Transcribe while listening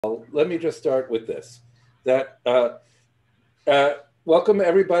Let me just start with this. Welcome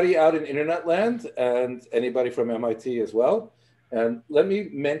everybody out in internet land and anybody from MIT as well. And let me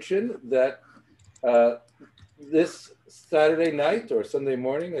mention that this Saturday night or Sunday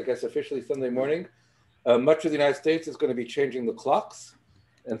morning, I guess officially Sunday morning, much of the United States is going to be changing the clocks.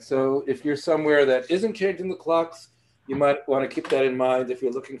 And so if you're somewhere that isn't changing the clocks, you might want to keep that in mind. If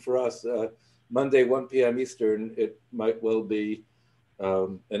you're looking for us, Monday, 1 p.m. Eastern, it might well be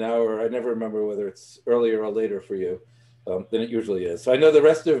an hour. I never remember whether it's earlier or later for you than it usually is. So I know the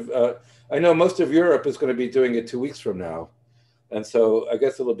rest of, I know most of Europe is going to be doing it 2 weeks from now. And so I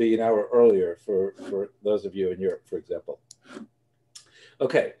guess it'll be an hour earlier for those of you in Europe, for example.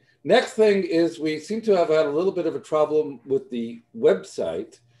 Okay, next thing is we seem to have had a little bit of a problem with the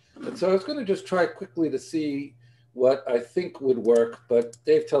website. And so I was going to just try quickly to see what I think would work, but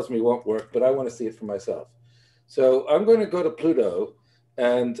Dave tells me won't work, but I want to see it for myself. So I'm going to go to Pluto,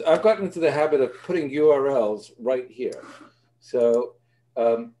 and I've gotten into the habit of putting URLs right here. So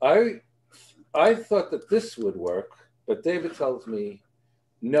I thought that this would work, but David tells me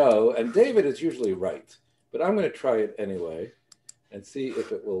no, and David is usually right, but I'm going to try it anyway and see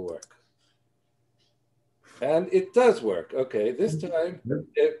if it will work. And it does work. Okay, this time,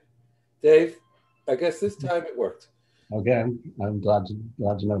 Dave, I guess this time it worked. Okay, I'm glad to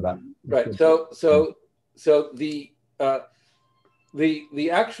know that. Right. So the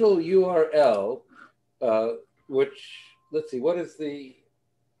actual URL, which, let's see, what is the?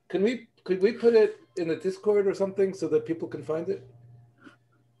 Could we put it in the Discord or something so that people can find it?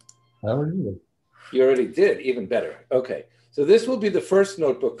 I already did. You already did. Even better. Okay. So this will be the first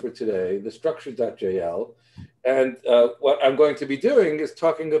notebook for today, the structure.jl, and what I'm going to be doing is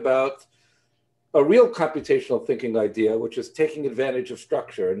talking about a real computational thinking idea, which is taking advantage of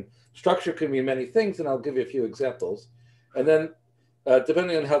structure. And structure can mean many things, and I'll give you a few examples. And then,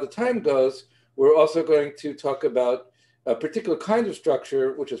 depending on how the time goes, we're also going to talk about a particular kind of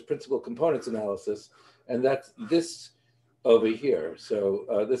structure, which is principal components analysis, and that's this over here.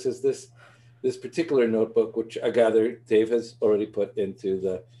 So this is this particular notebook, which I gather Dave has already put into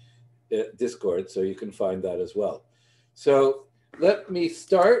the Discord, so you can find that as well. So let me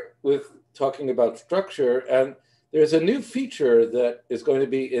start with talking about structure, and there's a new feature that is going to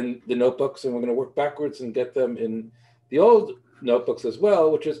be in the notebooks, and we're going to work backwards and get them in the old notebooks as well,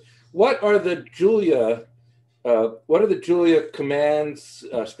 which is what are the Julia commands,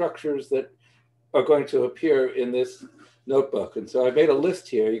 structures that are going to appear in this notebook. And so I made a list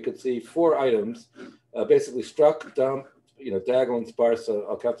here. You can see 4 items, basically struct, dump, diagonal and sparse, so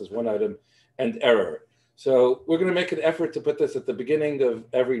I'll count as 1 item, and error. So we're going to make an effort to put this at the beginning of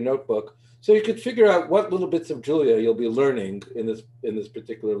every notebook, so you could figure out what little bits of Julia you'll be learning in this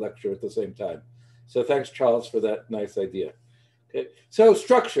particular lecture at the same time. So thanks, Charles, for that nice idea. Okay, so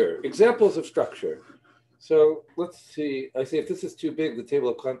structure, examples of structure. So let's see. I see if this is too big, the table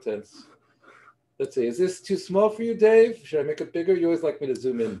of contents. Let's see, is this too small for you, Dave? Should I make it bigger? You always like me to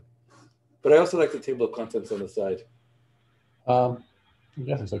zoom in, but I also like the table of contents on the side.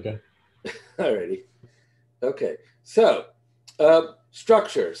 Yes, it's okay. All righty. Okay, so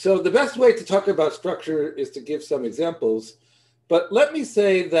structure. So the best way to talk about structure is to give some examples, but let me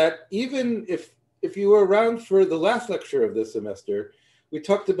say that even if you were around for the last lecture of this semester, we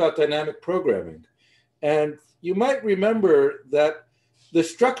talked about dynamic programming. And you might remember that the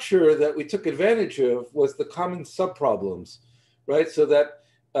structure that we took advantage of was the common subproblems, right? So that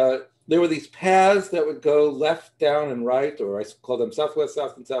there were these paths that would go left, down, and right, or I call them southwest,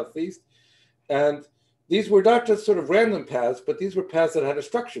 south, and southeast. And these were not just sort of random paths, but these were paths that had a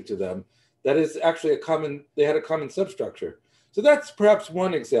structure to them. That is actually they had a common substructure. So that's perhaps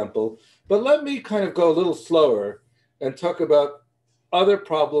one example, but let me kind of go a little slower and talk about other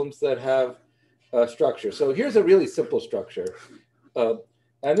problems that have structure. So here's a really simple structure.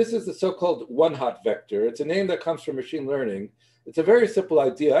 And this is the so-called one-hot vector. It's a name that comes from machine learning. It's a very simple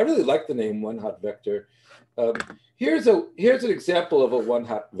idea. I really like the name one-hot vector. Here's an example of a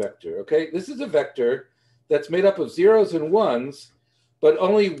one-hot vector, okay? This is a vector that's made up of 0s and 1s, but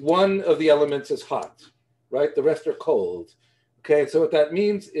only one of the elements is hot, right? The rest are cold, okay? So what that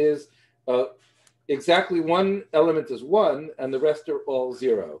means is exactly one element is 1 and the rest are all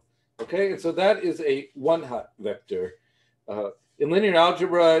 0, okay? And so that is a one-hot vector. In linear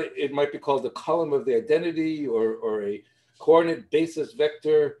algebra, it might be called the column of the identity or a coordinate basis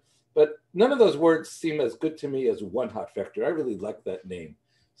vector, but none of those words seem as good to me as one-hot vector. I really like that name,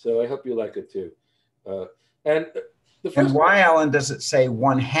 so I hope you like it too. And why, Alan, does it say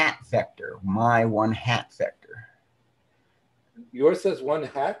one-hat vector? My one-hat vector. Yours says one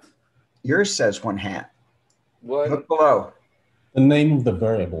hat? Yours says one hat. One. Look below. The name of the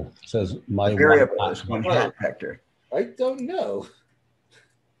variable says my Variable one is hat. one hat vector. I don't know.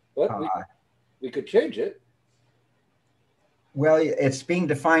 But we could change it. Well, it's being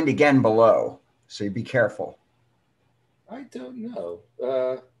defined again below, so you be careful. I don't know.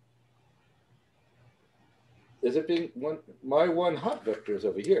 Is it being my one hot vector is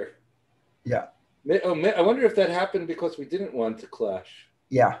over here? Yeah. I wonder if that happened because we didn't want to clash.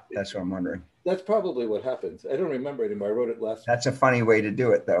 Yeah, that's what I'm wondering. That's probably what happens. I don't remember anymore. I wrote it last. That's a funny way to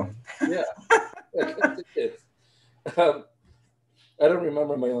do it, though. Yeah, I guess it is. I don't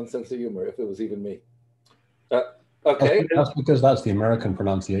remember my own sense of humor, if it was even me. Okay. That's because that's the American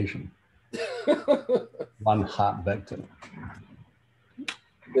pronunciation. One hat vector.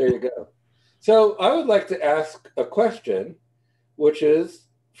 There you go. So I would like to ask a question, which is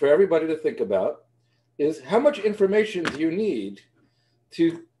for everybody to think about, is how much information do you need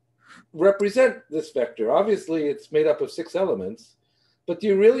to represent this vector? Obviously, it's made up of 6 elements, but do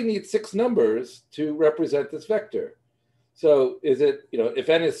you really need 6 numbers to represent this vector? So is it, if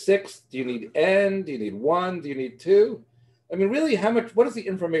n is 6, do you need n? Do you need 1? Do you need 2? I mean, really, what is the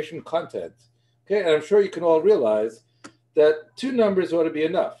information content? Okay, and I'm sure you can all realize that 2 numbers ought to be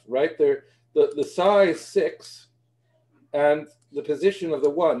enough, right? The size 6 and the position of the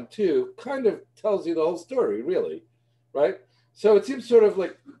 1, 2 kind of tells you the whole story, really, right? So it seems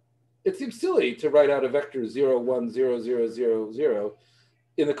it seems silly to write out a vector 0, 1, 0, 0, 0, 0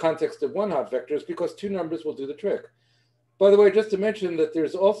 in the context of one hot vectors because 2 numbers will do the trick. By the way, just to mention that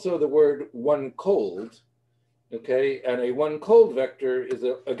there's also the word one cold, okay? And a one cold vector is,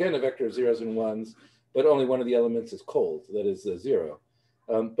 again, a vector of 0s and 1s, but only one of the elements is cold, that is 0.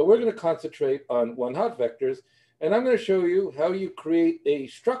 But we're going to concentrate on one hot vectors, and I'm going to show you how you create a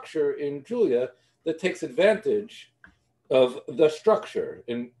structure in Julia that takes advantage of the structure.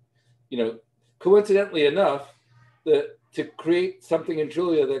 And, coincidentally enough, to create something in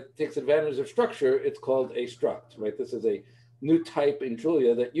Julia that takes advantage of structure, it's called a struct, right? This is a new type in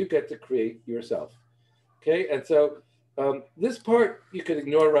Julia that you get to create yourself, okay? And so this part you could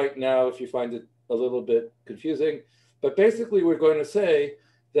ignore right now if you find it a little bit confusing, but basically we're going to say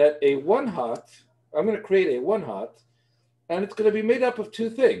that a one hot, I'm going to create a one hot, and it's going to be made up of 2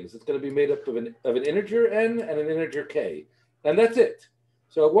 things. It's going to be made up of an integer n and an integer k, and that's it.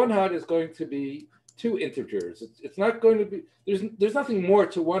 So a one hot is going to be 2 integers. It's not going to be, there's nothing more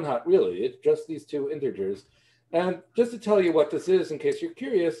to one hot really. It's just these 2 integers. And just to tell you what this is, in case you're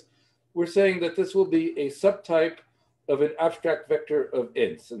curious, we're saying that this will be a subtype of an abstract vector of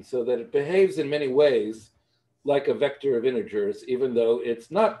ints, and so that it behaves in many ways like a vector of integers, even though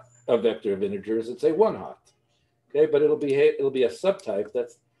it's not a vector of integers, it's a one hot. Okay, but it'll be a subtype.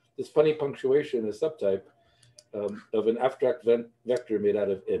 That's this funny punctuation, a subtype of an abstract vector made out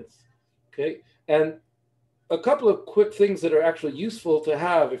of ints. Okay, and a couple of quick things that are actually useful to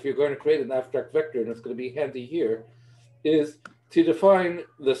have if you're going to create an abstract vector, and it's going to be handy here, is to define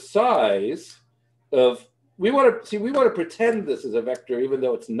the size of, we want to pretend this is a vector even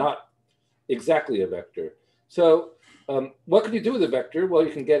though it's not exactly a vector. So what can you do with a vector? Well,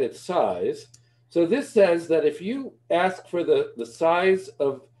 you can get its size. So this says that if you ask for the size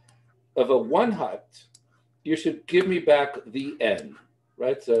of a one hot, you should give me back the n,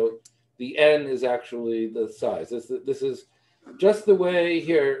 right? So the n is actually the size. This is just the way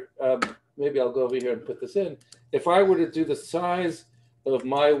here. Maybe I'll go over here and put this in. If I were to do the size of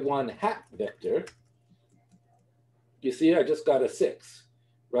my one hat vector, you see I just got a 6,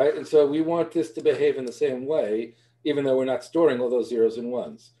 right? And so we want this to behave in the same way, even though we're not storing all those 0s and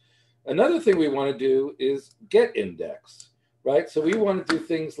 1s. Another thing we want to do is get index, right? So we want to do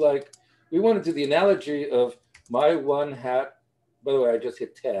things like, we want to do the analogy of my one hat. By the way, I just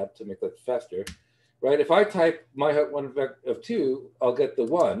hit tab to make that faster, right? If I type my hat one of 2, I'll get the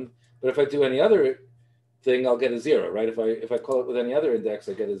 1. But if I do any other thing, I'll get a 0, right? If I call it with any other index,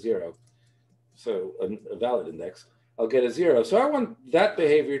 I get a 0. So a valid index, I'll get a 0. So I want that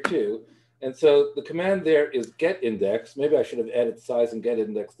behavior too. And so the command there is get index. Maybe I should have added size and get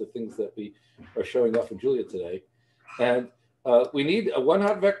index to things that we are showing off in Julia today. And we need a one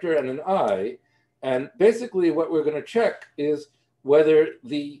hot vector and an I. And basically what we're going to check is whether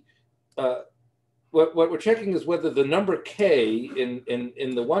the, what we're checking is whether the number k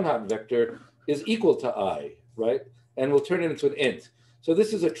in the one hot vector is equal to I, right? And we'll turn it into an int. So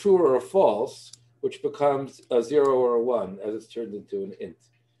this is a true or a false, which becomes a 0 or a 1 as it's turned into an int.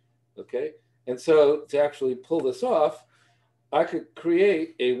 Okay, and so to actually pull this off, I could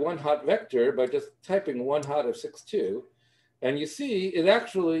create a one hot vector by just typing one hot of 6, 2. And you see, it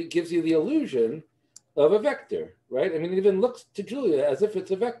actually gives you the illusion of a vector, right? I mean, it even looks to Julia as if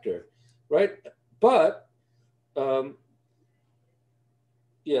it's a vector, right? But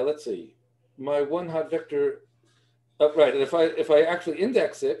yeah, let's see. My one hot vector, right, and if I actually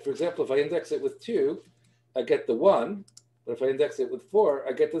index it, for example, if I index it with 2, I get the 1, but if I index it with 4,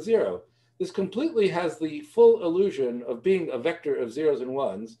 I get the 0. This completely has the full illusion of being a vector of zeros and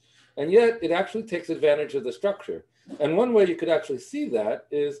ones, and yet it actually takes advantage of the structure. And one way you could actually see that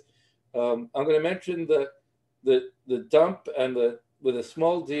is, I'm going to mention the dump and the with a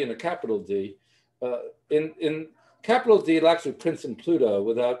small d and a capital D. In capital D, it actually prints in Pluto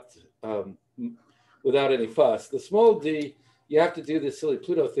without any fuss. The small d, you have to do this silly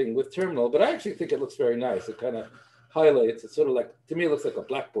Pluto thing with terminal, but I actually think it looks very nice. It kind of highlights, it's sort of like, to me, it looks like a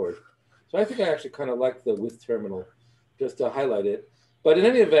blackboard. So I think I actually kind of like the with terminal just to highlight it. But in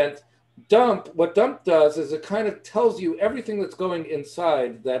any event, what dump does is it kind of tells you everything that's going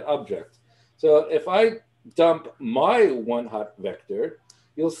inside that object. So if I dump my one hot vector,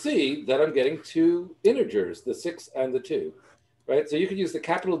 you'll see that I'm getting 2 integers, the 6 and the 2, right? So you could use the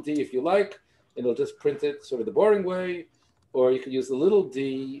capital D if you like, and it'll just print it sort of the boring way, or you could use the little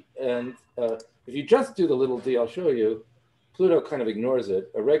d, and if you just do the little d, I'll show you, Pluto kind of ignores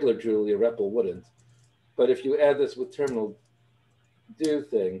it. A regular Julia REPL wouldn't. But if you add this with terminal do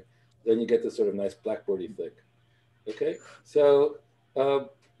thing, then you get this sort of nice blackboardy thing. Okay, so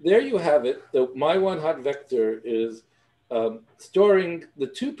there you have it. My one hot vector is storing the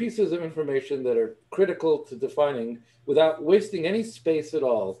 2 pieces of information that are critical to defining without wasting any space at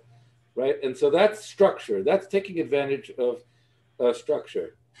all, right? And so that's structure. That's taking advantage of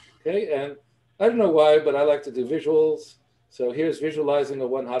structure. Okay, and I don't know why, but I like to do visuals. So here's visualizing a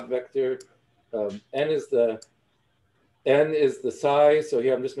one hot vector. N is the size. So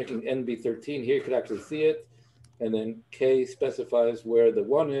here I'm just making n be 13. Here you could actually see it. And then K specifies where the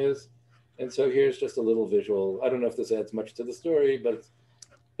 1 is. And so here's just a little visual. I don't know if this adds much to the story, but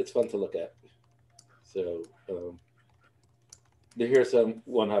it's fun to look at. So here are some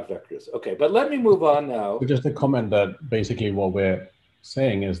one hot vectors. Okay, but let me move on now. Just a comment that basically what we're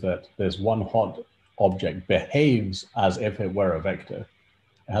saying is that this one hot object behaves as if it were a vector.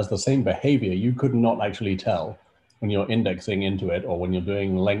 It has the same behavior. You could not actually tell when you're indexing into it or when you're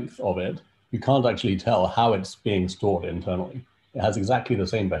doing length of it. You can't actually tell how it's being stored internally. It has exactly the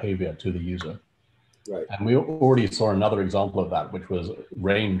same behavior to the user. Right. And we already saw another example of that, which was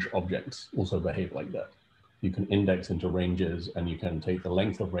range objects also behave like that. You can index into ranges and you can take the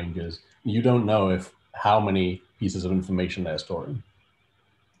length of ranges. You don't know how many pieces of information they're storing.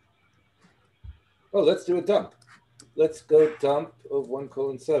 Oh, let's do a dump. Let's go dump of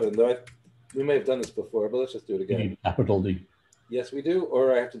 1:7. Though we may have done this before, but let's just do it again. You need capital D. Yes, we do,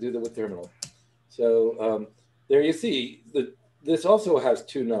 or I have to do the with terminal. So there you see, this also has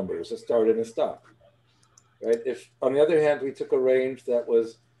 2 numbers, a start and a stop, right? If, on the other hand, we took a range that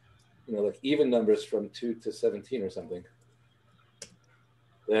was, like even numbers from 2 to 17 or something,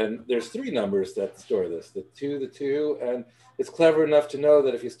 then there's 3 numbers that store this, the 2, and it's clever enough to know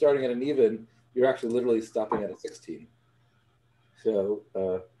that if you're starting at an even, you're actually literally stopping at a 16. So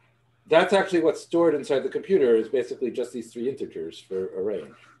that's actually what's stored inside the computer is basically just these 3 integers for a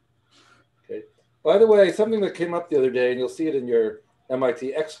range. Okay. By the way, something that came up the other day, and you'll see it in your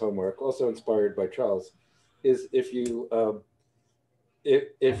MIT X homework, also inspired by Charles, is if you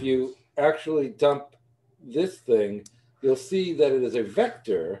actually dump this thing, you'll see that it is a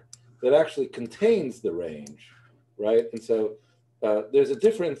vector that actually contains the range, right? And so there's a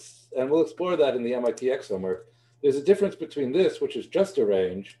difference, and we'll explore that in the MIT X homework. There's a difference between this, which is just a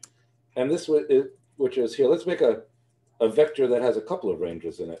range, and this, which is here. Let's make a vector that has a couple of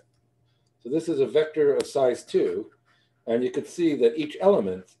ranges in it. So this is a vector of size 2, and you can see that each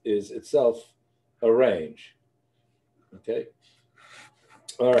element is itself a range. Okay.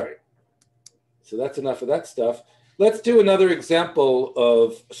 All right. So that's enough of that stuff. Let's do another example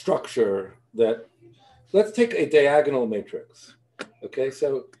of structure let's take a diagonal matrix. Okay,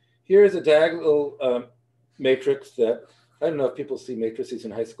 so here is a diagonal matrix that, I don't know if people see matrices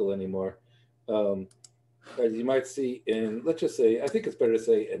in high school anymore. As you might see in, let's just say, I think it's better to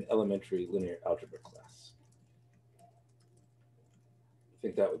say an elementary linear algebra class. I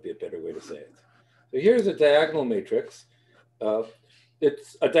think that would be a better way to say it. So here's a diagonal matrix.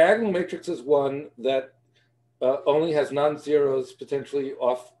 It's a diagonal matrix is one that only has non-zeros potentially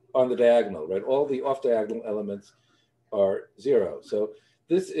off on the diagonal, right? All the off-diagonal elements are 0. So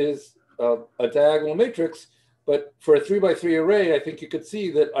this is a diagonal matrix, but for a 3x3 array, I think you could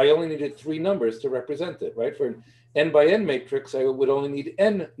see that I only needed 3 numbers to represent it, right? For an n by n matrix, I would only need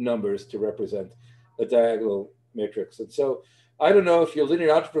n numbers to represent a diagonal matrix. And so I don't know if your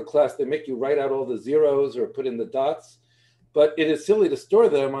linear algebra class, they make you write out all the zeros or put in the dots, but it is silly to store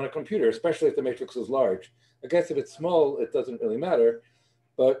them on a computer, especially if the matrix is large. I guess if it's small, it doesn't really matter.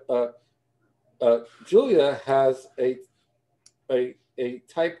 But Julia has a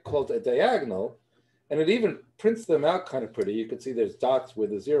type called a diagonal, and it even prints them out kind of pretty. You can see there's dots where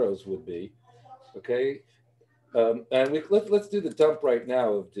the zeros would be, okay? And let's do the dump right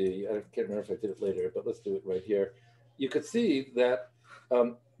now of D. I can't remember if I did it later, but let's do it right here. You could see that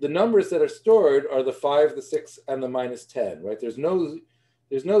the numbers that are stored are the 5, the 6, and the -10, right? There's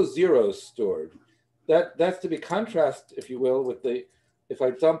no zeros stored. That's to be contrast, if you will, with if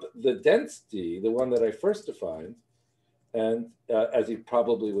I dump the dense D, the one that I first defined, and as you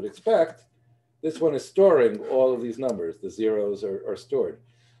probably would expect, this one is storing all of these numbers. The zeros are stored.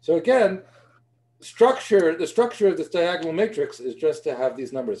 So again, the structure of this diagonal matrix is just to have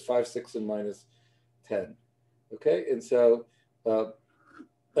these numbers 5, 6, and -10. Okay, and so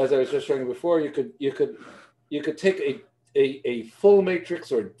as I was just showing before, you could take a full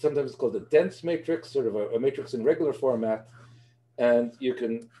matrix, or sometimes it's called a dense matrix, sort of a matrix in regular format, and you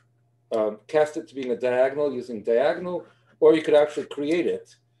can cast it to being a diagonal using diagonal, or you could actually create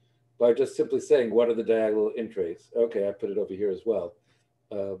it by just simply saying, what are the diagonal entries? Okay, I put it over here as well.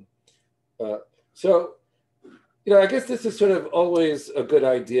 So, I guess this is sort of always a good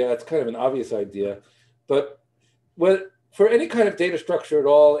idea. It's kind of an obvious idea, but for any kind of data structure at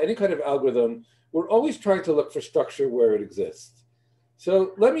all, any kind of algorithm, we're always trying to look for structure where it exists.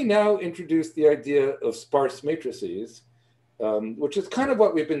 So let me now introduce the idea of sparse matrices, which is kind of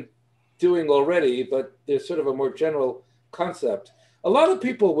what we've been doing already, but there's sort of a more general concept. A lot of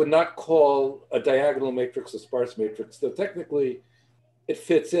people would not call a diagonal matrix a sparse matrix, though technically it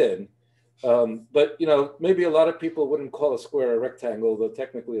fits in. But maybe a lot of people wouldn't call a square a rectangle, though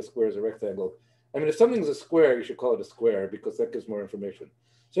technically a square is a rectangle. I mean, if something's a square, you should call it a square because that gives more information.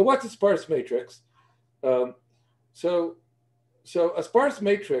 So what's a sparse matrix? So a sparse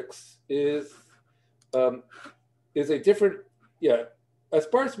matrix is a different, a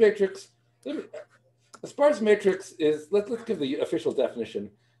sparse matrix. A sparse matrix is, let's give the official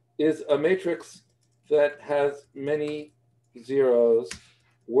definition, is a matrix that has many zeros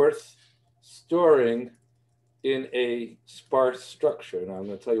worth storing in a sparse structure. And I'm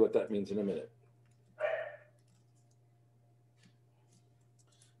going to tell you what that means in a minute.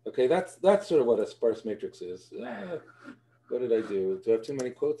 Okay, that's sort of what a sparse matrix is. What did I do? Do I have too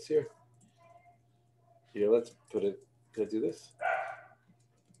many quotes here? Here, let's put it. Can I do this?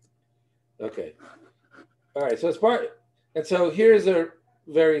 Okay. All right, so and so here's a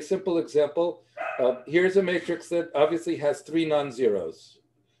very simple example. Here's a matrix that obviously has 3 non-zeros.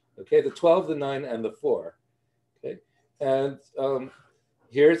 Okay, the 12, the 9, and the 4. Okay, and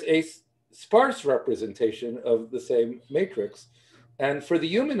here's a sparse representation of the same matrix. And for the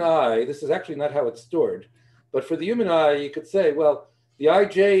human eye, this is actually not how it's stored, but for the human eye, you could say, well, the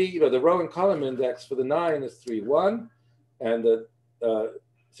IJ, the row and column index for the 9 is 3, 1, and the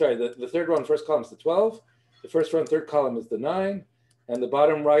third row and first column is the 12. The first row and third column is the 9, and the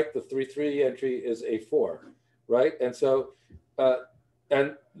bottom right, the 3, 3 entry is a 4, right? And so,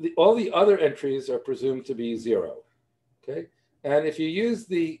 all the other entries are presumed to be 0, okay? And if you use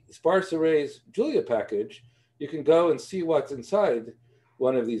the sparse arrays Julia package, you can go and see what's inside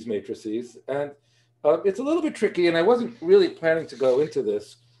one of these matrices. And it's a little bit tricky, and I wasn't really planning to go into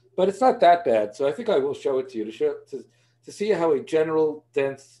this, but it's not that bad. So I think I will show it to you to see how a general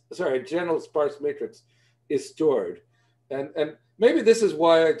sparse matrix is stored. And maybe this is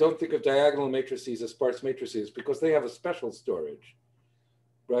why I don't think of diagonal matrices as sparse matrices, because they have a special storage,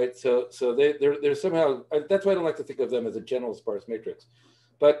 right? So they're somehow, that's why I don't like to think of them as a general sparse matrix.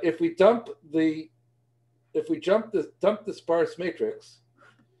 But if we dump the sparse matrix,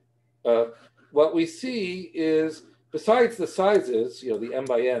 what we see is, besides the sizes, the m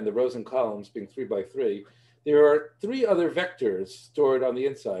by n, the rows and columns being 3 by 3, there are 3 other vectors stored on the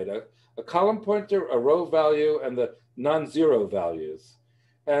inside: a column pointer, a row value, and the non-zero values.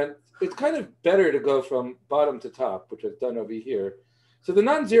 And it's kind of better to go from bottom to top, which I've done over here. So the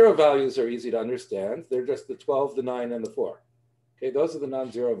non-zero values are easy to understand. They're just the 12, the 9, and the 4. Okay, those are the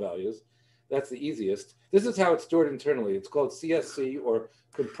non-zero values. That's the easiest. This is how it's stored internally. It's called CSC, or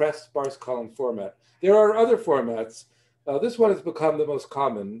compressed sparse column format. There are other formats. This one has become the most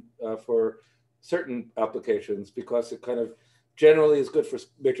common for certain applications because it kind of generally is good for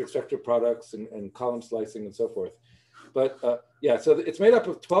matrix vector products and column slicing and so forth. But so it's made up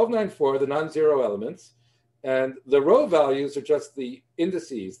of 12, 9, 4, the non-zero elements. And the row values are just the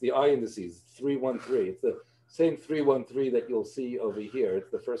indices, the I indices, 3, 1, 3. It's the same 3, 1, 3 that you'll see over here.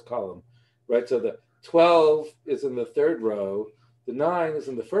 It's the first column, right? So the 12 is in the third row, the 9 is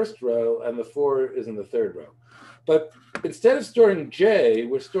in the first row, and the 4 is in the third row. But instead of storing J,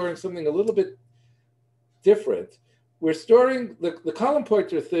 we're storing something a little bit different. we're storing the column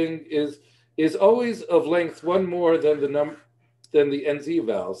pointer thing is always of length one more than the NZ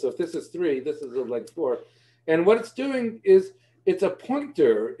val. So if this is 3, this is of length 4. And what it's doing is it's a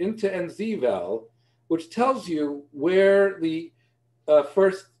pointer into NZ val, which tells you where the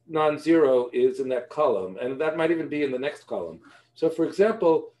first non-zero is in that column. And that might even be in the next column. So for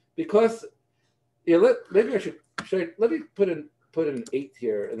example, because, maybe I should let me put an 8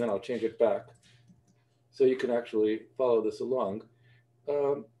 here, and then I'll change it back so you can actually follow this along.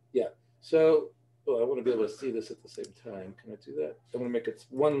 Yeah, so I want to be able to see this at the same time. Can I do that? I'm going to make it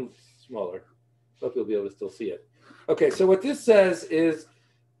one smaller. Hope you'll be able to still see it. Okay, so what this says is,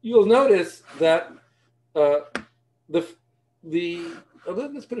 you'll notice that let's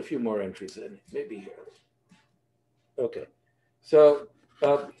put a few more entries in, maybe here. Okay, so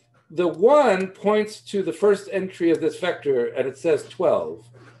the 1 points to the first entry of this vector, and it says 12.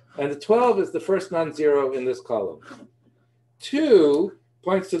 And the 12 is the first non-zero in this column. 2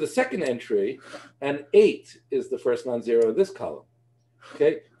 points to the second entry, and 8 is the first non-zero in this column.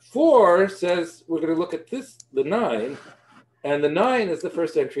 Okay, 4 says we're going to look at this, the 9, and the 9 is the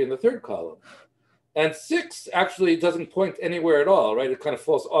first entry in the third column. And 6 actually doesn't point anywhere at all, right? It kind of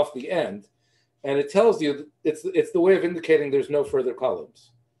falls off the end, and it tells you it's the way of indicating there's no further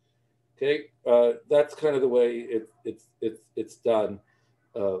columns. Okay, that's kind of the way it's done.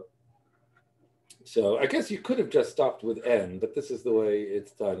 So I guess you could have just stopped with n, but this is the way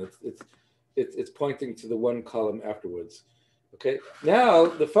it's done. It's pointing to the one column afterwards. Okay, now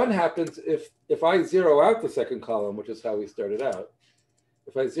the fun happens if I zero out the second column, which is how we started out.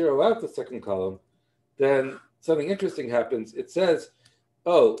 If I zero out the second column, then something interesting happens. It says,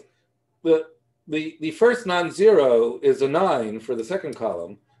 oh, the first non-zero is a 9 for the second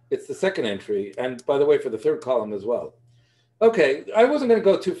column. It's the second entry, and by the way, for the third column as well. Okay, I wasn't going to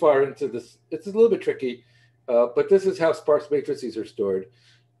go too far into this. It's a little bit tricky, but this is how sparse matrices are stored.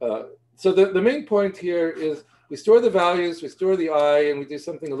 So the main point here is we store the values, we store the I, and we do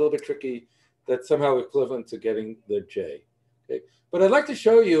something a little bit tricky that's somehow equivalent to getting the J. Okay, but I'd like to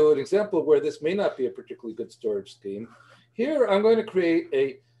show you an example where this may not be a particularly good storage scheme. Here, I'm going to create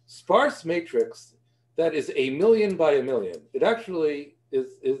a sparse matrix that is 1,000,000 by 1,000,000. It actually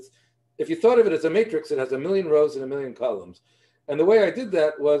is, if you thought of it as a matrix, it has 1,000,000 rows and 1,000,000 columns. And the way I did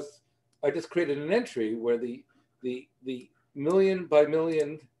that was I just created an entry where the 1,000,000 by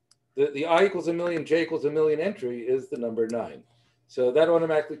 1,000,000, the I equals 1,000,000, J equals 1,000,000 entry is the number 9. So that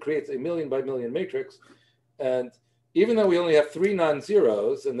automatically creates a 1,000,000 by 1,000,000 matrix. And even though we only have 3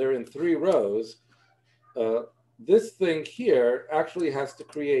 non-zeros and they're in 3 rows, this thing here actually has to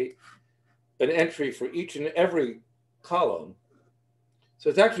create an entry for each and every column. So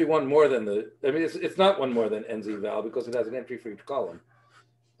it's actually one more than it's not one more than NZ val because it has an entry for each column.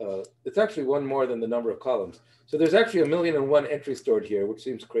 It's actually one more than the number of columns. So there's actually 1,000,001 entries stored here, which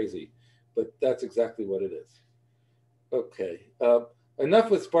seems crazy, but that's exactly what it is. Okay,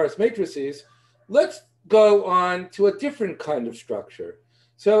 enough with sparse matrices. Let's go on to a different kind of structure.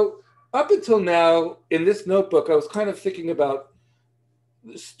 So up until now, in this notebook, I was kind of thinking about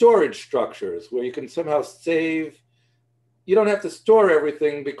storage structures where you can somehow save. You don't have to store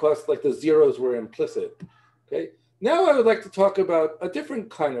everything because like the zeros were implicit. Okay. Now I would like to talk about a different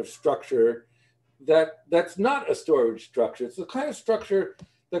kind of structure that's not a storage structure. It's the kind of structure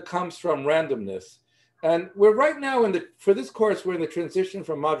that comes from randomness. And we're right now for this course, we're in the transition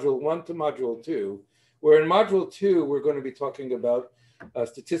from module 1 to module 2, where in module 2, we're going to be talking about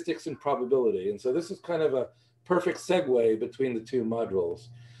statistics and probability. And so this is kind of a perfect segue between the two modules.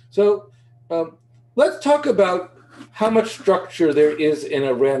 So let's talk about how much structure there is in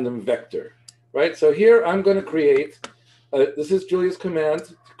a random vector, right? So here I'm going to create, this is Julia's command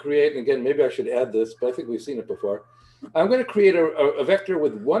to create, and again, maybe I should add this, but I think we've seen it before. I'm going to create a vector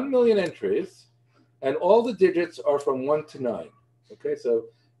with 1,000,000 entries, and all the digits are from 1 to 9. Okay, so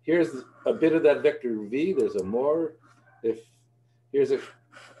here's a bit of that vector V. There's a more. Here's a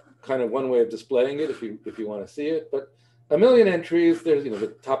kind of one way of displaying it if you want to see it. But 1,000,000 entries. There's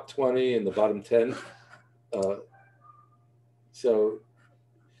the top 20 and the bottom 10. So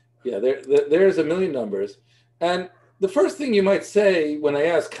yeah, there's 1,000,000 numbers. And the first thing you might say when I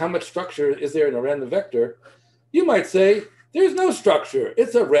ask how much structure is there in a random vector, you might say there's no structure.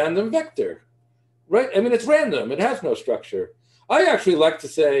 It's a random vector, right? I mean, it's random. It has no structure. I actually like to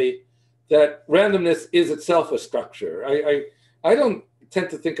say that randomness is itself a structure. I don't tend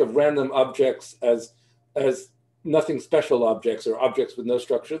to think of random objects as nothing special objects or objects with no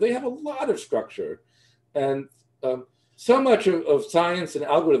structure. They have a lot of structure. And so much of science and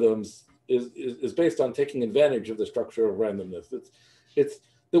algorithms is based on taking advantage of the structure of randomness. It's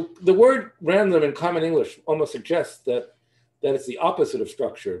the word random in common English almost suggests that it's the opposite of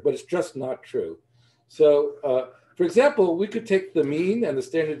structure, but it's just not true. So, for example, we could take the mean and the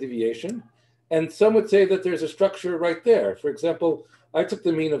standard deviation, and some would say that there's a structure right there. For example, I took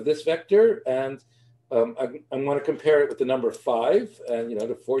the mean of this vector, and I want to compare it with the number 5, and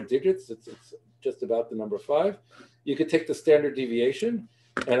the 4 digits. It's just about the number 5. You could take the standard deviation,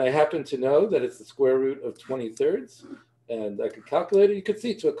 and I happen to know that it's the square root of 20/3, and I could calculate it. You could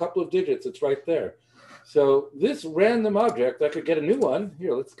see to a couple of digits, it's right there. So this random object, I could get a new one.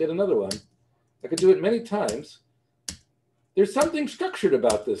 Here, let's get another one. I could do it many times. There's something structured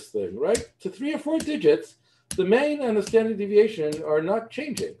about this thing, right? To 3 or 4 digits, the mean and the standard deviation are not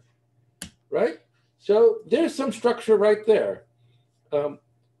changing, right? So there's some structure right there.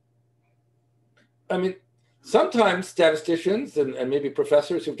 I mean, sometimes statisticians and maybe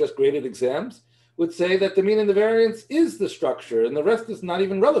professors who've just graded exams would say that the mean and the variance is the structure and the rest is not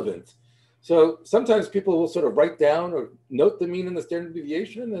even relevant. So sometimes people will sort of write down or note the mean and the standard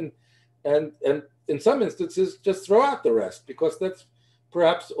deviation and in some instances just throw out the rest because that's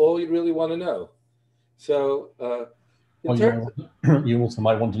perhaps all you really want to know. So you also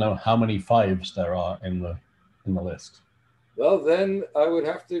might want to know how many 5s there are in the list. Well, then I would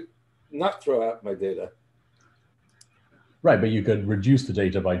have to not throw out my data. Right, but you could reduce the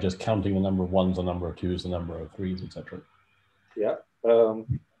data by just counting the number of 1s, the number of 2s, the number of 3s, etc. Yeah.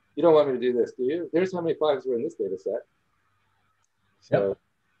 You don't want me to do this, do you? There's how many 5s were in this data set. So,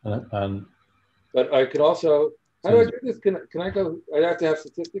 yep. But I could also, how do I do this? Can I go, I have to have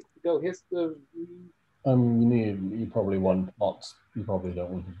statistics to go history? You probably want plots. You probably don't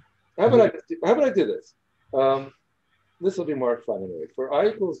want to. How about I do this? This will be more fun anyway. For I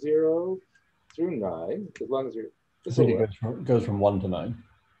equals 0 through 9, as long as you're, I think it goes from 1 to 9.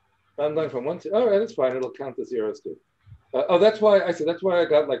 I'm going from 1 to, all right, that's fine. It'll count the zeros too. Oh, that's why I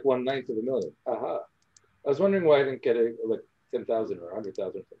got like 1/9 of a million. Aha. I was wondering why I didn't get like 10,000 or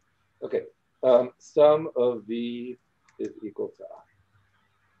 100,000. Okay. Sum of V is equal to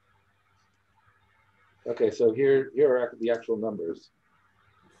I. Okay, so here are the actual numbers.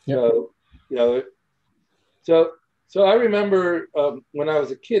 Yep. So, so I remember when I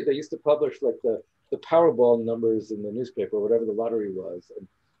was a kid, they used to publish like the Powerball numbers in the newspaper, whatever the lottery was, and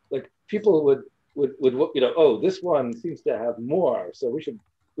like people would oh, this one seems to have more, so we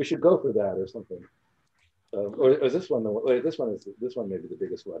should go for that or something. Or is this one wait, this one may be the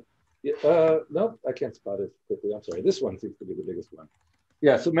biggest one. Yeah, no, I can't spot it quickly. I'm sorry. This one seems to be the biggest one.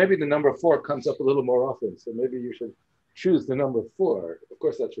 Yeah, so maybe the number 4 comes up a little more often. So maybe you should choose the number 4. Of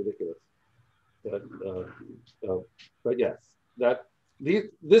course, that's ridiculous. But yes,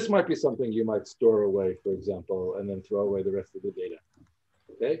 this might be something you might store away, for example, and then throw away the rest of the data.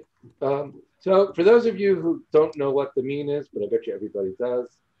 Okay. So for those of you who don't know what the mean is, but I bet you everybody does,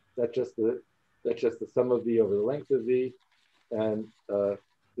 that's just the sum of V over the length of V, and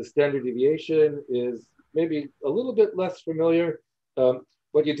the standard deviation is maybe a little bit less familiar.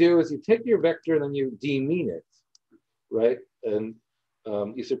 What you do is you take your vector and then you demean it, right? And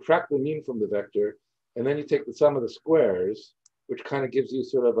you subtract the mean from the vector, and then you take the sum of the squares, which kind of gives you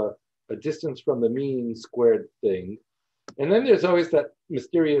sort of a distance from the mean squared thing. And then there's always that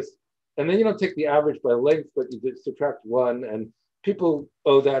mysterious, and then you don't take the average by length, but you subtract 1, and people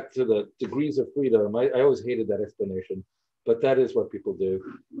owe that to the degrees of freedom. I always hated that explanation, but that is what people do.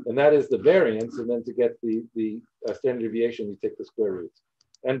 And that is the variance, and then to get the standard deviation, you take the square roots.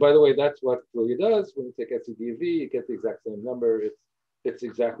 And by the way, that's what Julia does. When you take SCD of V, you get the exact same number. It's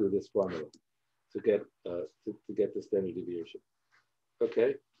exactly this formula to get the standard deviation.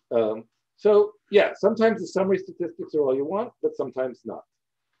 Okay. So yeah, sometimes the summary statistics are all you want, but sometimes not.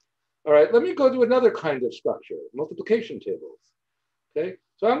 All right, let me go to another kind of structure, multiplication tables. Okay,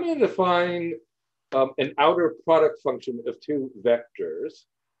 so I'm going to define an outer product function of 2 vectors.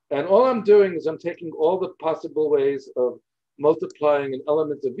 And all I'm doing is I'm taking all the possible ways of multiplying an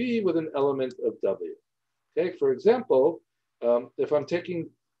element of V with an element of W. Okay, for example, if I'm taking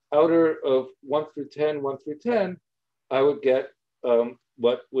outer of 1 through 10, 1 through 10, I would get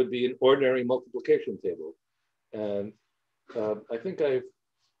what would be an ordinary multiplication table. And I think I've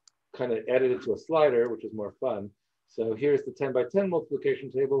kind of added it to a slider, which is more fun. So here's the 10 by 10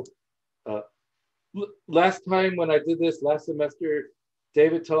 multiplication table. Last time when I did this last semester,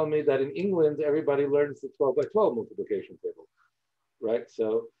 David told me that in England, everybody learns the 12 by 12 multiplication table, right?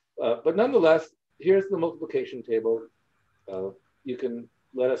 So, but nonetheless, here's the multiplication table. You can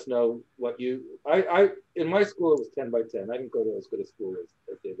let us know what you, in my school, it was 10 by 10. I didn't go to as good a school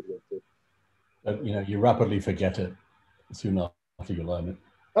as David went to. But, you rapidly forget it soon after you learn it.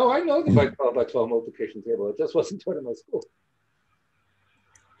 Oh, I know the by 12 multiplication table. It just wasn't taught in my school.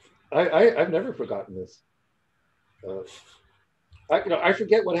 I've never forgotten this. Uh, I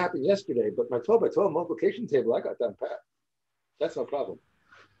forget what happened yesterday, but my 12 by 12 multiplication table, I got done pat. That's no problem.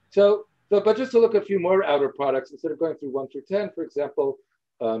 But just to look at a few more outer products, instead of going through 1 through 10, for example,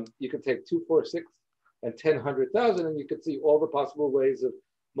 you could take 2, 4, 6, and 10, 100,000, and you could see all the possible ways of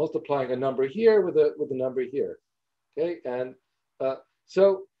multiplying a number here with a number here. Okay, and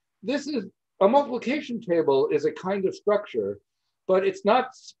so this is a multiplication table is a kind of structure, but it's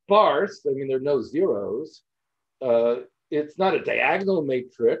not sparse. I mean, there are no zeros. It's not a diagonal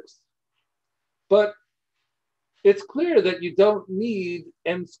matrix, but it's clear that you don't need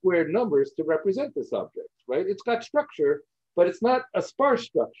n squared numbers to represent this object, right? It's got structure, but it's not a sparse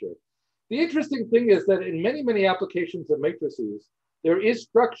structure. The interesting thing is that in many, many applications of matrices, there is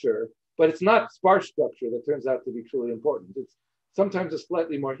structure, but it's not sparse structure that turns out to be truly important. It's sometimes a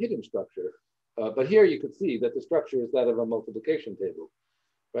slightly more hidden structure. But here you could see that the structure is that of a multiplication table,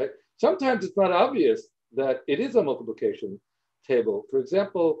 right? Sometimes it's not obvious that it is a multiplication table. For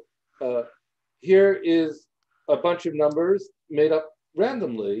example, here is a bunch of numbers made up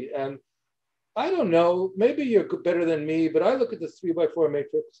randomly. And I don't know, maybe you're better than me, but I look at this 3 by 4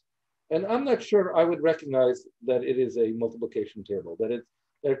 matrix and I'm not sure I would recognize that it is a multiplication table, that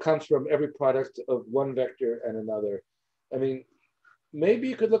it comes from every product of one vector and another. I mean, maybe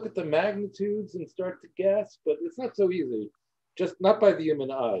you could look at the magnitudes and start to guess, but it's not so easy, just not by the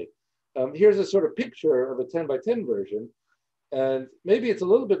human eye. Here's a sort of picture of a 10 by 10 version. And maybe it's a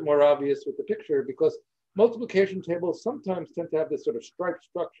little bit more obvious with the picture because multiplication tables sometimes tend to have this sort of striped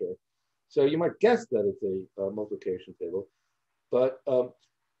structure. So you might guess that it's a multiplication table. But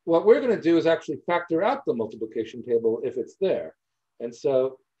what we're going to do is actually factor out the multiplication table if it's there. And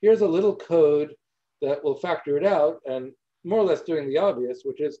so here's a little code that will factor it out and more or less doing the obvious,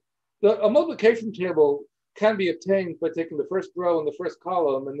 which is a multiplication table can be obtained by taking the first row and the first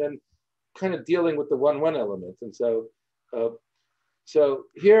column and then kind of dealing with the 1, 1 element. And so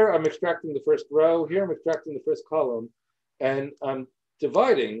here I'm extracting the first row, here I'm extracting the first column, and I'm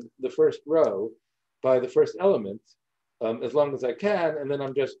dividing the first row by the first element as long as I can, and then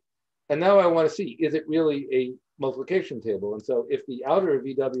and now I want to see, is it really a multiplication table? And so if the outer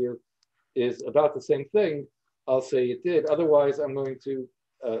VW is about the same thing, I'll say it did. Otherwise, I'm going to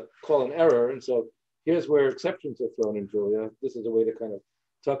call an error. And so here's where exceptions are thrown in, Julia. This is a way to kind of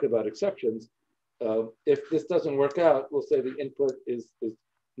talk about exceptions. If this doesn't work out, we'll say the input is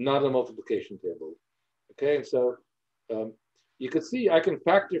not a multiplication table. Okay, and so you can see I can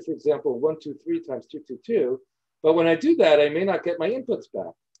factor, for example, 1, 2, 3 times 2, 2, 2. But when I do that, I may not get my inputs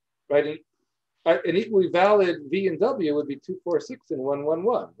back, right? And an equally valid V and W would be 2, 4, 6, and 1, 1,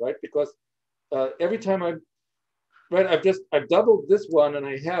 1, right? Because every time I've doubled this one and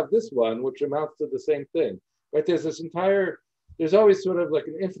I have this one, which amounts to the same thing, right? There's always sort of like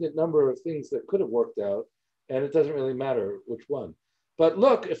an infinite number of things that could have worked out, and it doesn't really matter which one. But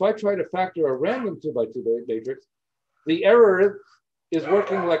look, if I try to factor a random 2 by 2 matrix, the error is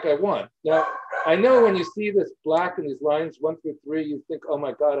working like I want. Now, I know when you see this black and these lines 1 through 3, you think, oh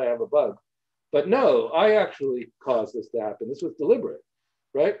my God, I have a bug. But no, I actually caused this to happen. This was deliberate,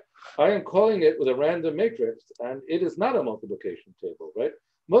 right? I am calling it with a random matrix, and it is not a multiplication table, right?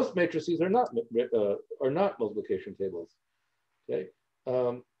 Most matrices are not multiplication tables. Okay.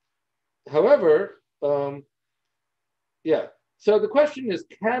 However, yeah. So the question is,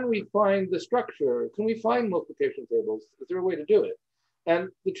 can we find the structure? Can we find multiplication tables? Is there a way to do it? And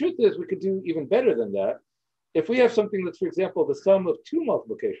the truth is, we could do even better than that. If we have something that's, for example, the sum of 2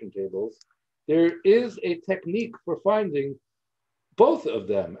 multiplication tables, there is a technique for finding both of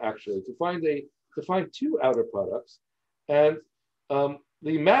them, actually, to find 2 outer products. And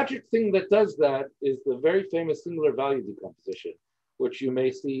the magic thing that does that is the very famous singular value decomposition, which you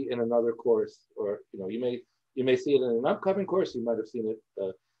may see in another course, or you may see it in an upcoming course. You might have seen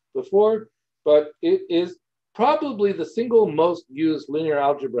it before, but it is probably the single most used linear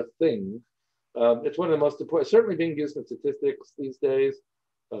algebra thing. It's one of the most important, certainly being used in statistics these days.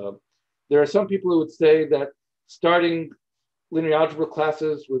 There are some people who would say that starting linear algebra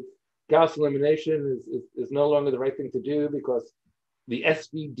classes with Gauss elimination is no longer the right thing to do because the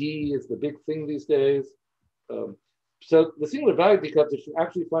SVD is the big thing these days. So the singular value decomposition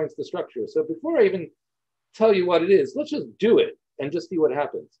actually finds the structure. So before I even tell you what it is, let's just do it and just see what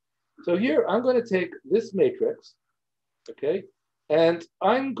happens. So here I'm going to take this matrix, okay, and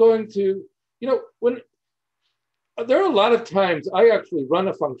I'm going to, when there are a lot of times I actually run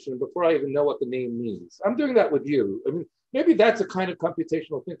a function before I even know what the name means. I'm doing that with you. I mean, maybe that's a kind of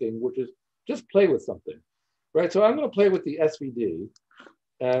computational thinking, which is just play with something, right? So I'm going to play with the SVD,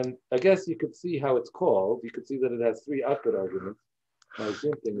 and I guess you could see how it's called. You could see that it has 3 output arguments. my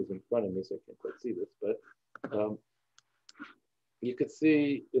Zoom thing is in front of me, so I can't quite see this, but you could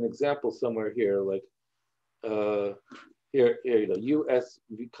see an example somewhere here, like here you go, US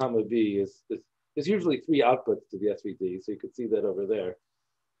comma V is usually 3 outputs to the SVD, so you could see that over there.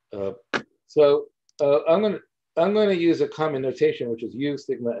 I'm going to use a common notation, which is U,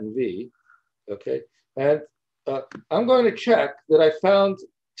 sigma, and V, okay? And I'm going to check that I found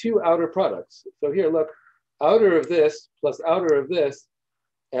 2 outer products. So here, look, outer of this plus outer of this,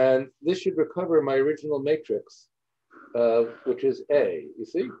 and this should recover my original matrix, which is A, you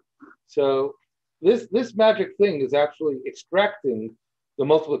see? So this magic thing is actually extracting the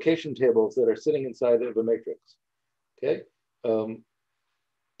multiplication tables that are sitting inside of a matrix, okay?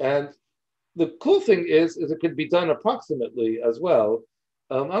 And the cool thing is it could be done approximately as well.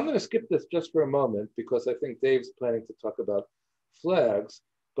 I'm going to skip this just for a moment because I think Dave's planning to talk about flags.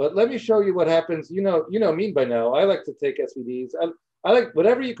 But let me show you what happens. You know me by now. I like to take SVDs. I like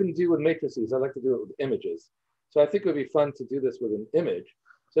whatever you can do with matrices. I like to do it with images. So I think it would be fun to do this with an image.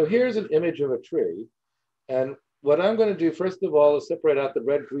 So here's an image of a tree. And what I'm going to do, first of all, is separate out the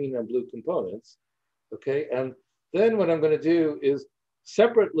red, green, and blue components. Okay. And then what I'm going to do is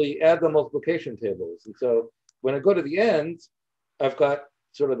separately add the multiplication tables. And so when I go to the end, I've got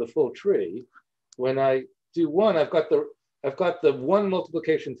sort of the full tree. When I do one, I've got the one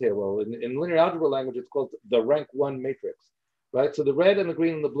multiplication table. In linear algebra language, it's called the rank 1 matrix, right? So the red and the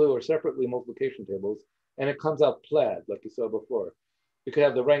green and the blue are separately multiplication tables, and it comes out plaid, like you saw before. You could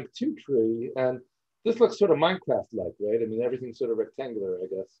have the rank 2 tree, and this looks sort of Minecraft-like, right? I mean, everything's sort of rectangular, I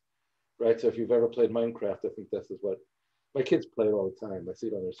guess, right? So if you've ever played Minecraft, I think this is what my kids play it all the time. I see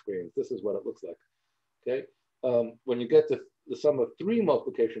it on their screens. This is what it looks like, okay? When you get to the sum of 3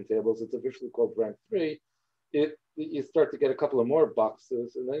 multiplication tables, it's officially called rank 3. You start to get a couple of more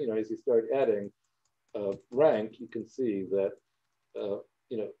boxes, and then as you start adding rank, you can see that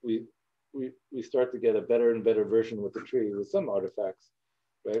we start to get a better and better version with the tree with some artifacts,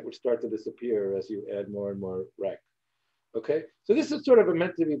 right, which start to disappear as you add more and more rank. Okay, so this is sort of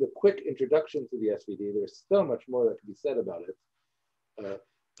meant to be the quick introduction to the SVD. There's so much more that can be said about it,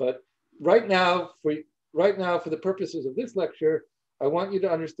 but right now, for the purposes of this lecture, I want you to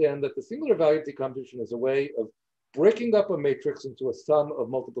understand that the singular value decomposition is a way of breaking up a matrix into a sum of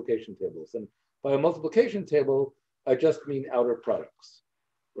multiplication tables. And by a multiplication table, I just mean outer products,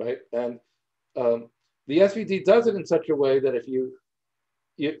 right? And the SVD does it in such a way that if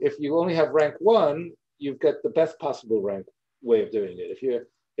you only have rank 1, you've got the best possible rank way of doing it.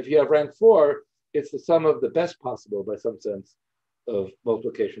 If you have rank 4, it's the sum of the best possible, by some sense, of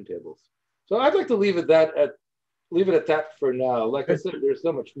multiplication tables. So I'd like to leave it at that for now. Like I said, there's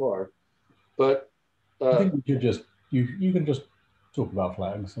so much more, but I think we could just you can just talk about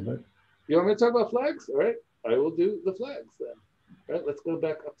flags a bit. You want me to talk about flags? All right, I will do the flags then. All right, let's go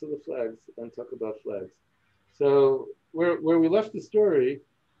back up to the flags and talk about flags. So where we left the story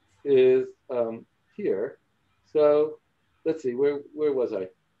is here. So let's see, where was I?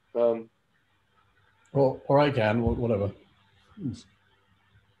 Or I can, whatever.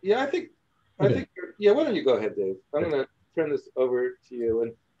 Yeah, I think, yeah, why don't you go ahead, Dave? I'm going to turn this over to you.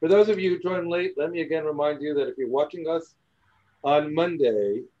 And for those of you who joined late, let me again remind you that if you're watching us on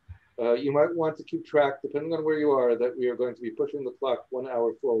Monday, you might want to keep track, depending on where you are, that we are going to be pushing the clock 1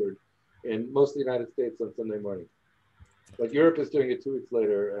 hour forward in most of the United States on Sunday morning. But Europe is doing it 2 weeks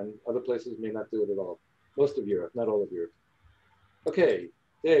later, and other places may not do it at all. Most of Europe, not all of Europe. Okay,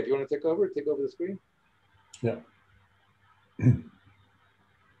 Dave, you want to take over the screen? Yeah.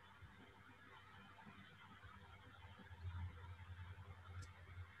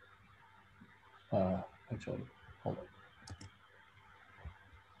 Actually, hold on.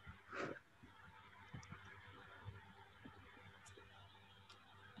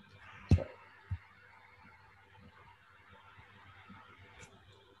 Sorry.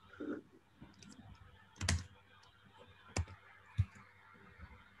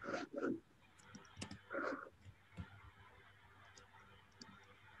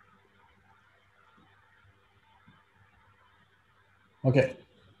 Okay,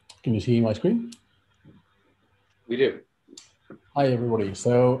 can you see my screen? We do. Hi, everybody.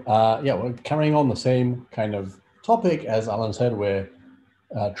 So yeah, we're carrying on the same kind of topic. As Alan said, we're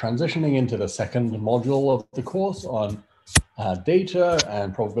transitioning into the second module of the course on data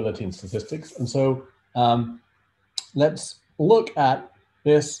and probability and statistics. And so let's look at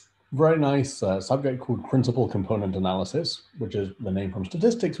this very nice subject called principal component analysis, which is the name from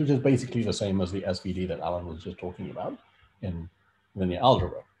statistics, which is basically the same as the SVD that Alan was just talking about in linear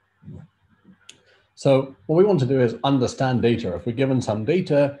algebra. So what we want to do is understand data. If we're given some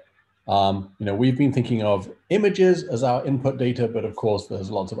data, We've been thinking of images as our input data, but of course,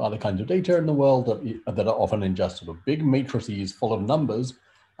 there's lots of other kinds of data in the world that are often in just sort of big matrices full of numbers.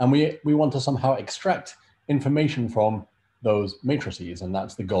 And we want to somehow extract information from those matrices. And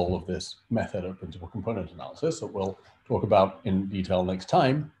that's the goal of this method of principal component analysis that we'll talk about in detail next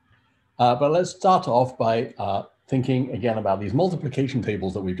time. But let's start off by thinking again about these multiplication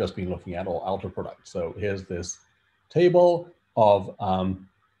tables that we've just been looking at, or outer products. So here's this table of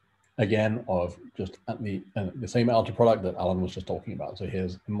again, of just the same outer product that Alan was just talking about. So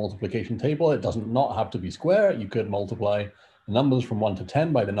here's a multiplication table. It doesn't not have to be square. You could multiply the numbers from 1 to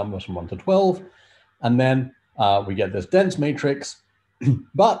 10 by the numbers from 1 to 12. And then we get this dense matrix,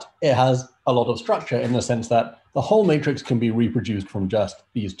 but it has a lot of structure in the sense that the whole matrix can be reproduced from just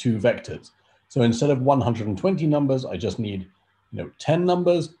these two vectors. So instead of 120 numbers, I just need 10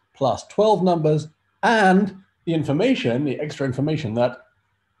 numbers plus 12 numbers and the information, the extra information that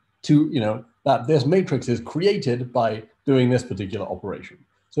that this matrix is created by doing this particular operation.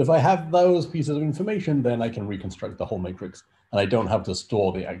 So if I have those pieces of information, then I can reconstruct the whole matrix and I don't have to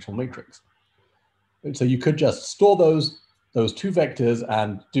store the actual matrix. So you could just store those two vectors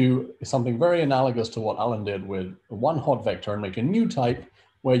and do something very analogous to what Alan did with one hot vector and make a new type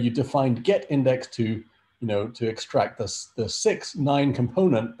where you defined get index to extract the 6, 9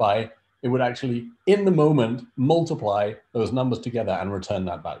 component by, it would actually in the moment multiply those numbers together and return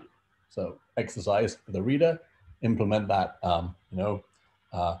that value. So exercise for the reader, implement that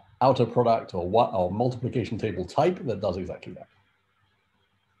outer product or multiplication table type that does exactly that.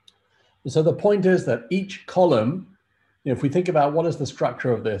 So the point is that each column, if we think about what is the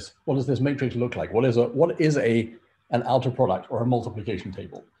structure of this, what does this matrix look like? What is an outer product or a multiplication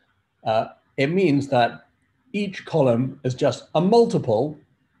table? It means that each column is just a multiple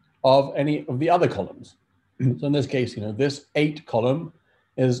of any of the other columns. So in this case, this 8 column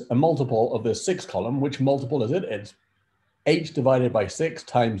is a multiple of this 6 column. Which multiple is it? It's 8 divided by 6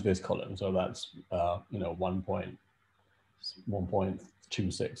 times this column. So that's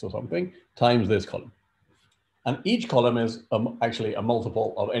 1.26 or something times this column. And each column is actually a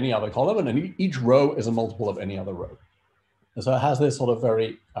multiple of any other column, and each row is a multiple of any other row. And so it has this sort of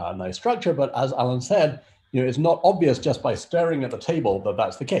very nice structure, but as Alan said, it's not obvious just by staring at the table that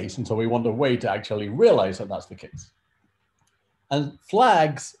that's the case. And so we want a way to actually realize that that's the case. And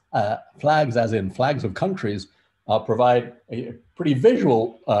flags as in flags of countries, provide a pretty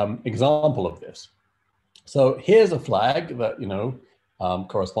visual example of this. So here's a flag that,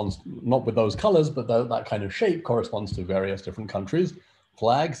 corresponds not with those colors, but that kind of shape corresponds to various different countries.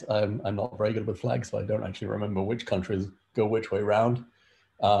 Flags, I'm not very good with flags, so I don't actually remember which countries go which way around.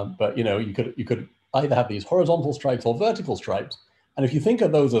 But you could either have these horizontal stripes or vertical stripes. And if you think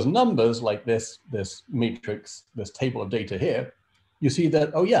of those as numbers, like this matrix, this table of data here, you see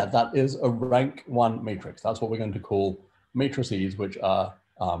that, oh yeah, that is a rank 1 matrix. That's what we're going to call matrices, which are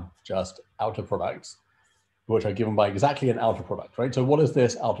just outer products, which are given by exactly an outer product, right? So what is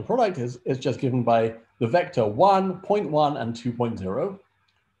this outer product? It's just given by the vector 1, 0.1, and 2.0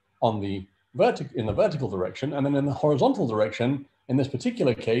 in the vertical direction. And then in the horizontal direction, in this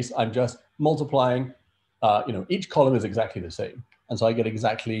particular case, I'm just multiplying, each column is exactly the same. And so I get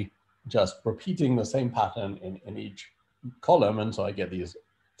exactly just repeating the same pattern in each column. And so I get these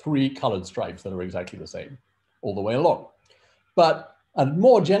 3 colored stripes that are exactly the same all the way along. But a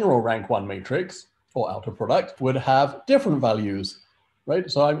more general rank 1 matrix or outer product would have different values,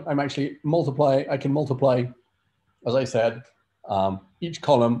 right? So I'm actually I can multiply, as I said, each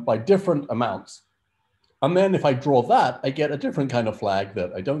column by different amounts. And then if I draw that, I get a different kind of flag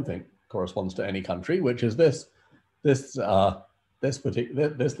that I don't think corresponds to any country, which is this kind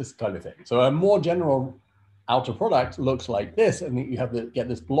of thing. So a more general outer product looks like this, and you get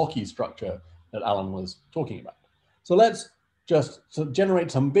this blocky structure that Alan was talking about. So let's just generate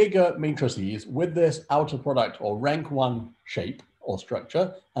some bigger matrices with this outer product or rank 1 shape or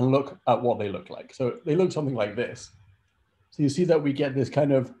structure and look at what they look like. So they look something like this. So you see that we get this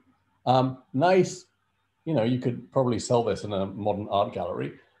kind of nice, you could probably sell this in a modern art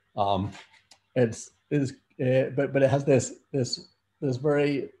gallery. But it has this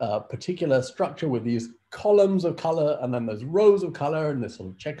very particular structure with these columns of color, and then there's rows of color and this sort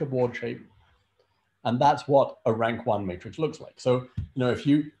of checkerboard shape. And that's what a rank 1 matrix looks like. So,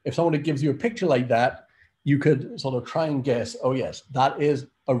 if someone gives you a picture like that, you could sort of try and guess, oh yes, that is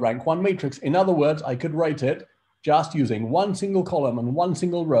a rank 1 matrix. In other words, I could write it just using 1 single column and 1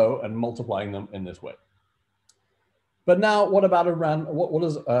 single row and multiplying them in this way. But now, what about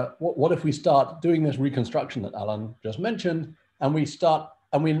what if we start doing this reconstruction that Alan just mentioned, and we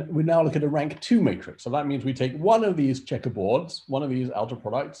now look at a rank 2 matrix? So that means we take one of these checkerboards, one of these outer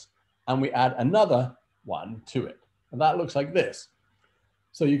products, and we add another one to it. And that looks like this.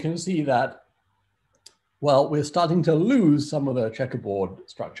 So you can see that, well, we're starting to lose some of the checkerboard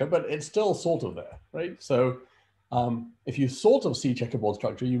structure, but it's still sort of there, right? So if you sort of see checkerboard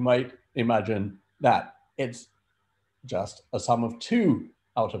structure, you might imagine that it's just a sum of two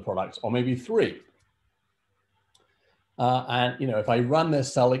outer products, or maybe three. And if I run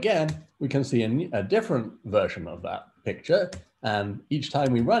this cell again, we can see a different version of that picture. And each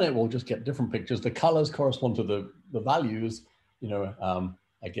time we run it, we'll just get different pictures. The colors correspond to the values.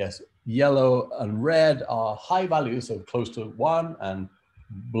 I guess yellow and red are high values, so close to 1, and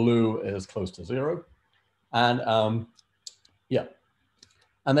blue is close to 0. And yeah,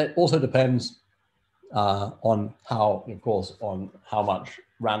 and that also depends on how, of course, on how much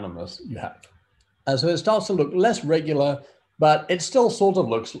randomness you have. And so it starts to look less regular, but it still sort of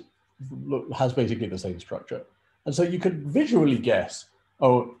has basically the same structure. And so you could visually guess,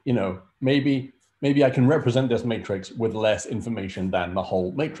 oh, maybe I can represent this matrix with less information than the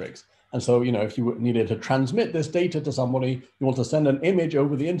whole matrix. And so, if you needed to transmit this data to somebody, you want to send an image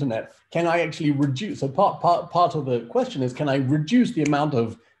over the internet, can I actually reduce? So part of the question is, can I reduce the amount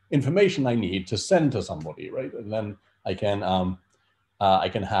of information I need to send to somebody, right? And then I can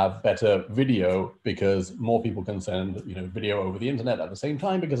have better video because more people can send video over the internet at the same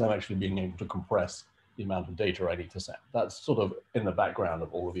time, because I'm actually being able to compress the amount of data I need to send. That's sort of in the background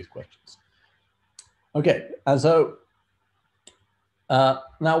of all of these questions. Okay, and so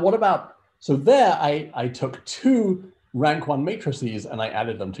now what about, so there I took two rank 1 matrices and I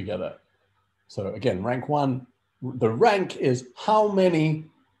added them together. So again, rank 1, the rank is how many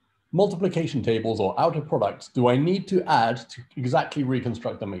multiplication tables or outer products do I need to add to exactly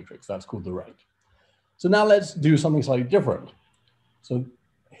reconstruct the matrix. That's called the rank. So now let's do something slightly different. So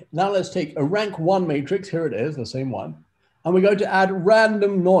now let's take a rank 1 matrix, here it is, the same one, and we're going to add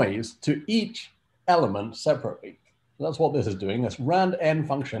random noise to each element separately. So that's what this is doing. This rand_n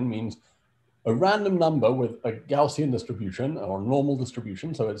function means a random number with a Gaussian distribution or normal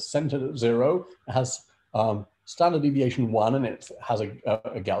distribution. So it's centered at 0, it has standard deviation 1, and it has a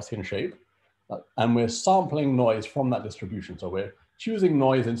Gaussian shape. And we're sampling noise from that distribution. So we're choosing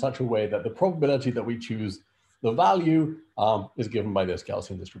noise in such a way that the probability that we choose the value is given by this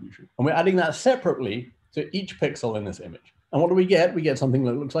Gaussian distribution. And we're adding that separately to each pixel in this image. And what do we get? We get something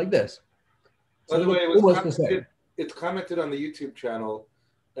that looks like this. By the way, it's commented on the YouTube channel,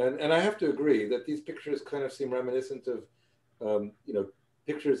 and I have to agree that these pictures kind of seem reminiscent of,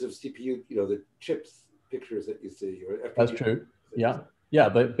 pictures of CPU, the chips pictures that you see. That's true. Yeah,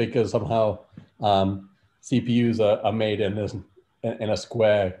 but because somehow CPUs are made in a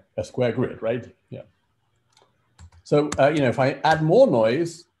square grid, right? Yeah. So if I add more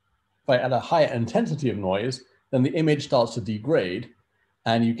noise, if I add a higher intensity of noise, then the image starts to degrade,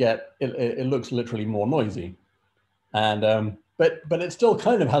 and you get it looks literally more noisy, and but it still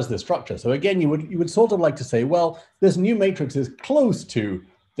kind of has this structure. So again, you would sort of like to say, well, this new matrix is close to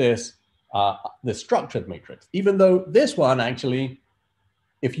this structured matrix, even though this one actually,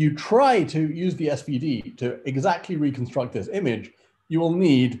 if you try to use the SVD to exactly reconstruct this image, you will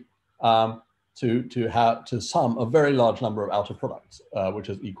need to sum a very large number of outer products, which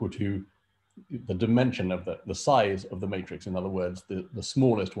is equal to the dimension of the size of the matrix. In other words, the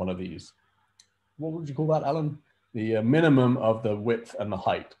smallest one of these. What would you call that, Alan? The minimum of the width and the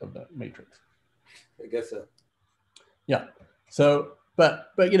height of the matrix. I guess so. Yeah. So,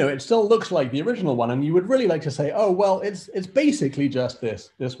 but it still looks like the original one, and you would really like to say, oh well, it's basically just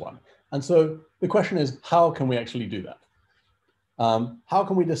this one. And so the question is, how can we actually do that? How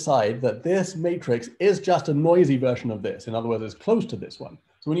can we decide that this matrix is just a noisy version of this? In other words, it's close to this one.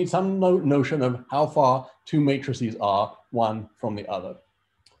 So we need some notion of how far two matrices are one from the other.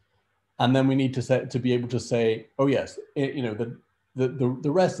 And then we need to be able to say, oh yes, the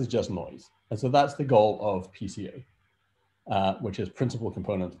rest is just noise. And so that's the goal of PCA, which is principal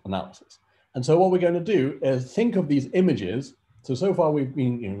component analysis. And so what we're going to do is think of these images. So far we've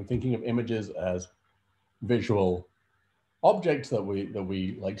been thinking of images as visual objects that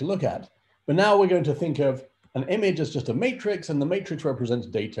we like to look at. But now we're going to think of an image as just a matrix, and the matrix represents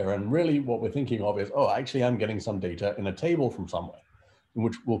data. And really what we're thinking of is, oh, actually I'm getting some data in a table from somewhere,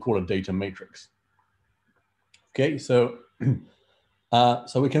 which we'll call a data matrix. Okay, so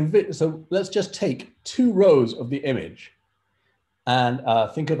so let's just take 2 rows of the image and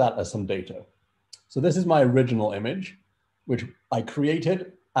think of that as some data. So this is my original image, which I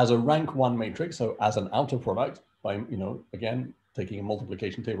created as a rank 1 matrix, so as an outer product by, again, taking a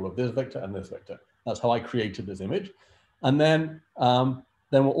multiplication table of this vector and this vector. That's how I created this image. And then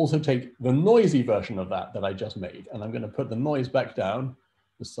we'll also take the noisy version of that I just made, and I'm going to put the noise back down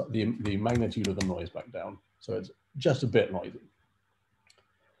the magnitude of the noise back down. So it's just a bit noisy.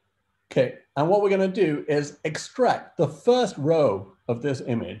 Okay, and what we're going to do is extract the first row of this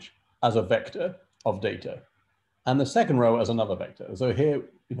image as a vector of data, and the second row as another vector. So here,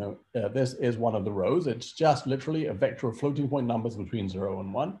 this is one of the rows. It's just literally a vector of floating point numbers between 0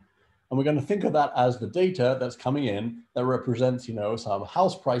 and 1. And we're going to think of that as the data that's coming in that represents, some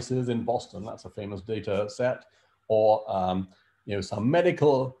house prices in Boston. That's a famous data set, or some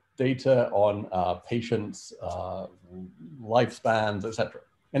medical data on patients' lifespans, etc.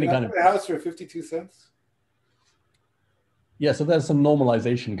 Any kind of house for 52 cents. Yeah, so there's some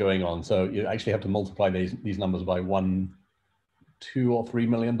normalization going on. So you actually have to multiply these numbers by $1, $2, or $3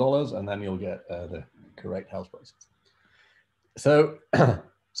 million, and then you'll get the correct house prices. So,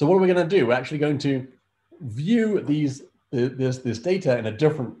 so what are we going to do? We're actually going to view this data in a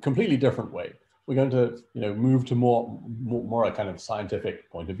completely different way. We're going to move to more a kind of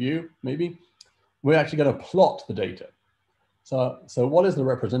scientific point of view. Maybe we're actually going to plot the data. So what is the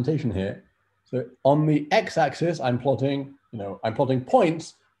representation here? So on the x-axis, I'm plotting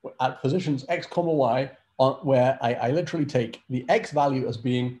points at positions x, y, where I literally take the x value as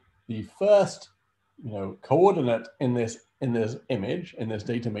being the first coordinate in this image, in this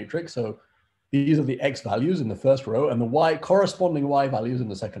data matrix. So these are the x values in the first row, and the corresponding y values in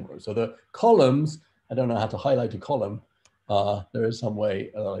the second row. So the columns, I don't know how to highlight a column. There is some way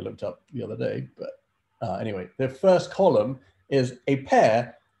that I looked up the other day, but anyway, the first column is a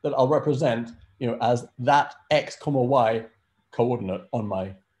pair that I'll represent as that x, y coordinate on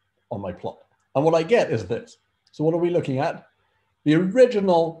my plot. And what I get is this. So what are we looking at? The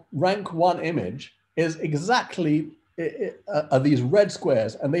original rank 1 image is exactly are these red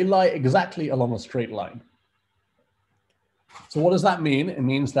squares, and they lie exactly along a straight line. So what does that mean? It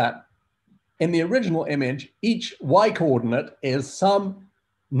means that in the original image, each y coordinate is some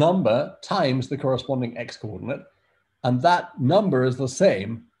number times the corresponding x coordinate, and that number is the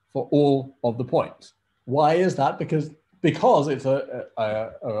same for all of the points. Why is that? Because it's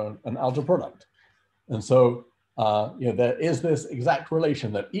an outer product. And so there is this exact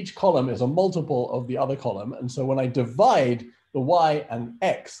relation that each column is a multiple of the other column. And so when I divide the y and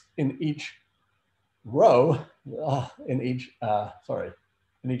x in each row, in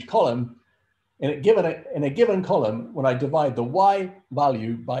each column, in a given column, when I divide the y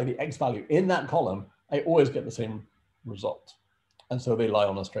value by the x value in that column, I always get the same result. And so they lie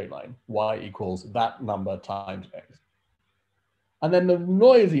on a straight line. Y equals that number times x. And then the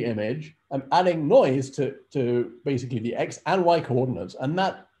noisy image, I'm adding noise to basically the x and y coordinates, and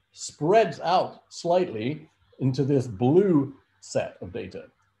that spreads out slightly into this blue set of data.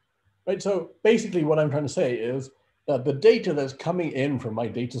 Right? So basically what I'm trying to say is that the data that's coming in from my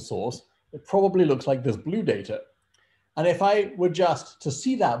data source, it probably looks like this blue data. And if I were just to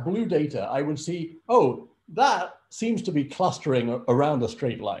see that blue data, I would see, oh, that seems to be clustering around a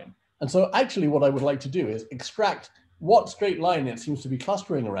straight line. And so actually what I would like to do is extract what straight line it seems to be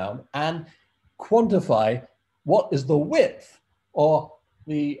clustering around and quantify what is the width or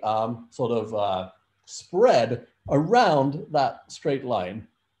the spread around that straight line,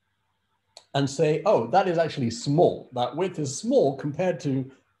 and say, oh, that is actually small. That width is small compared to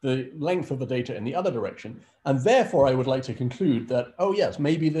the length of the data in the other direction. And therefore, I would like to conclude that, oh yes,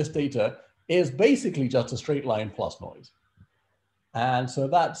 maybe this data is basically just a straight line plus noise. And so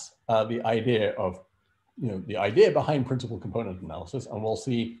that's the idea of, the idea behind principal component analysis. And we'll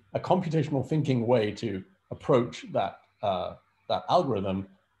see a computational thinking way to approach that, that algorithm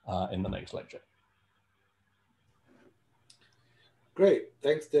in the next lecture. Great,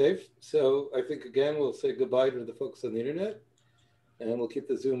 thanks, Dave. So I think, again, we'll say goodbye to the folks on the internet, and we'll keep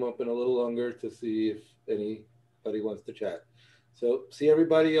the Zoom open a little longer to see if anybody wants to chat. So see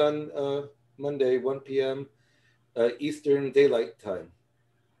everybody on Monday, 1 p.m. Eastern Daylight Time.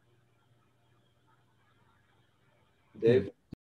 Dave?